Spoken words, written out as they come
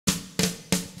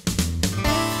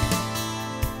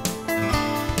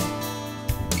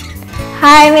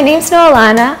Hi, my name's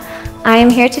Noelana. I am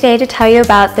here today to tell you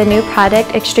about the new product,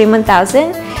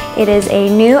 Exxtream1000. It is a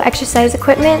new exercise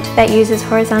equipment that uses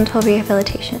horizontal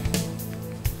rehabilitation.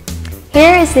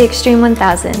 Here is the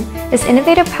Exxtream1000. This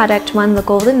innovative product won the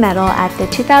golden medal at the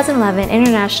 2011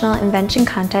 International Invention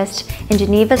Contest in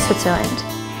Geneva, Switzerland.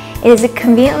 It is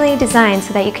conveniently designed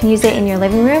so that you can use it in your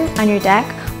living room, on your deck,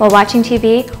 while watching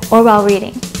TV, or while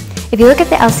reading. If you look at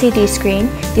the LCD screen,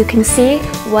 you can see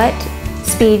what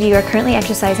speed you are currently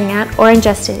exercising at, or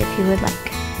adjust it if you would like.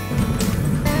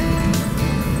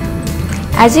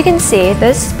 As you can see,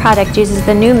 this product uses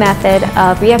the new method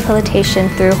of rehabilitation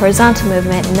through horizontal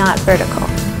movement, not vertical.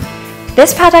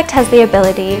 This product has the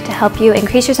ability to help you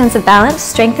increase your sense of balance,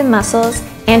 strengthen muscles,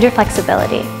 and your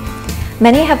flexibility.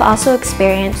 Many have also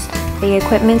experienced the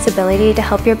equipment's ability to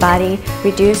help your body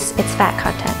reduce its fat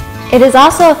content. It is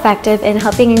also effective in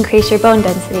helping increase your bone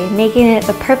density, making it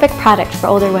the perfect product for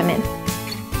older women.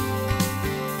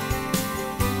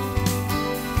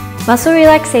 Muscle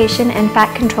relaxation and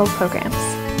fat control programs.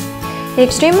 The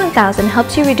Exxtream1000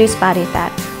 helps you reduce body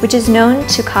fat, which is known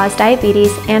to cause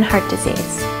diabetes and heart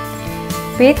disease.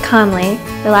 Breathe calmly,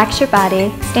 relax your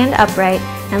body, stand upright,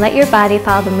 and let your body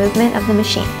follow the movement of the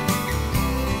machine.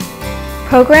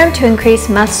 Program to increase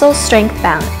muscle strength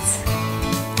balance.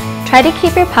 Try to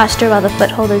keep your posture while the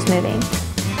foothold is moving.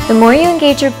 The more you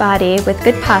engage your body with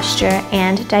good posture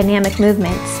and dynamic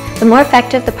movements, the more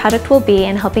effective the product will be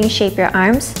in helping shape your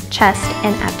arms, chest,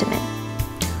 and abdomen.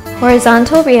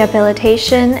 Horizontal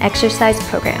Rehabilitation Exercise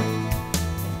Program.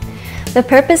 The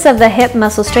purpose of the Hip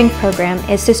Muscle Strength Program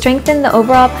is to strengthen the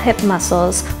overall hip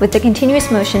muscles with the continuous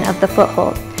motion of the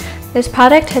foothold. This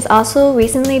product has also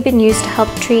recently been used to help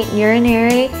treat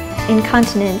urinary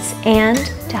incontinence and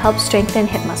to help strengthen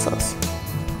hip muscles.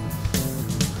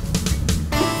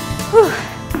 Whew.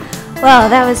 Well,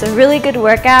 that was a really good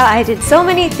workout. I did so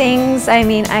many things. I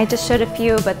mean, I just showed a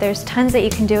few, but there's tons that you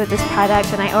can do with this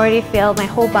product, and I already feel my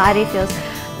whole body feels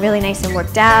really nice and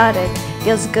worked out. It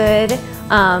feels good.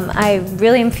 I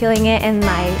really am feeling it in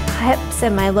my hips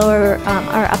and my lower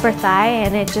or upper thigh,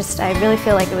 and I really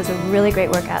feel like it was a really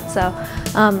great workout. So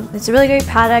it's a really great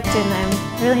product, and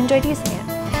I really enjoyed using it.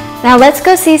 Now let's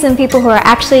go see some people who are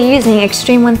actually using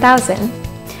Exxtream1000.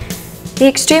 The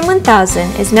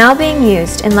Exxtream1000 is now being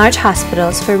used in large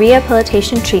hospitals for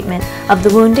rehabilitation treatment of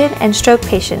the wounded and stroke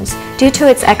patients due to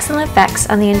its excellent effects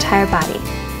on the entire body.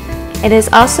 It is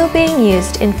also being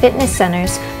used in fitness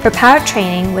centers for power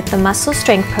training with the muscle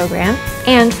strength program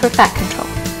and for fat control.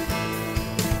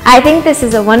 I think this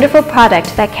is a wonderful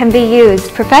product that can be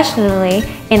used professionally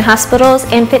in hospitals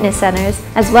and fitness centers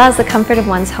as well as the comfort of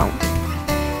one's home.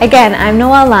 Again, I'm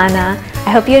Noelana.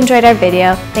 I hope you enjoyed our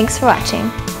video. Thanks for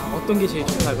watching. 어떤 게 제일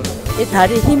좋다고 그러나요? 이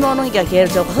다리 힘 오는 게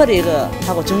계속 허리가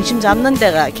하고 중심 잡는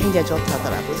데가 굉장히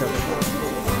좋다더라고요.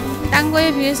 딴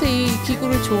거에 비해서 이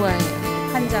기구를 좋아해요,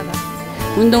 환자가.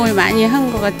 운동을 많이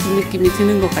한 것 같은 느낌이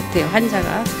드는 것 같아요,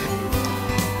 환자가.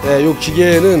 네, 이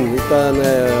기계는 일단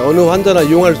어느 환자나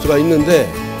이용할 수가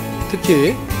있는데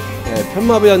특히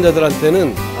편마비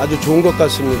환자들한테는 아주 좋은 것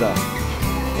같습니다.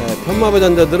 편마비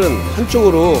환자들은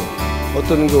한쪽으로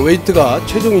어떤 그 웨이트가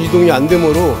체중 이동이 안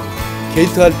되므로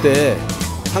게이트할 때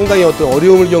상당히 어떤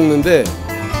어려움을 겪는데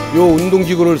이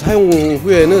운동기구를 사용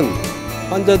후에는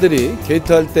환자들이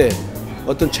게이트할 때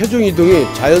어떤 체중 이동이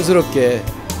자연스럽게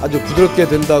아주 부드럽게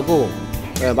된다고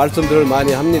말씀들을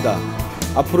많이 합니다.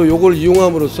 앞으로 이걸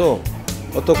이용함으로써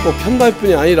어떤 꼭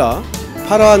편마비뿐이 아니라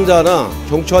파라 환자나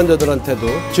경추 환자들한테도,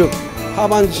 즉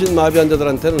하반신 마비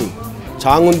환자들한테는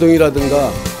장운동이라든가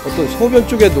어떤 소변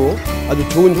쪽에도 아주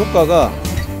좋은 효과가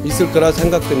있을 거라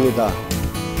생각됩니다.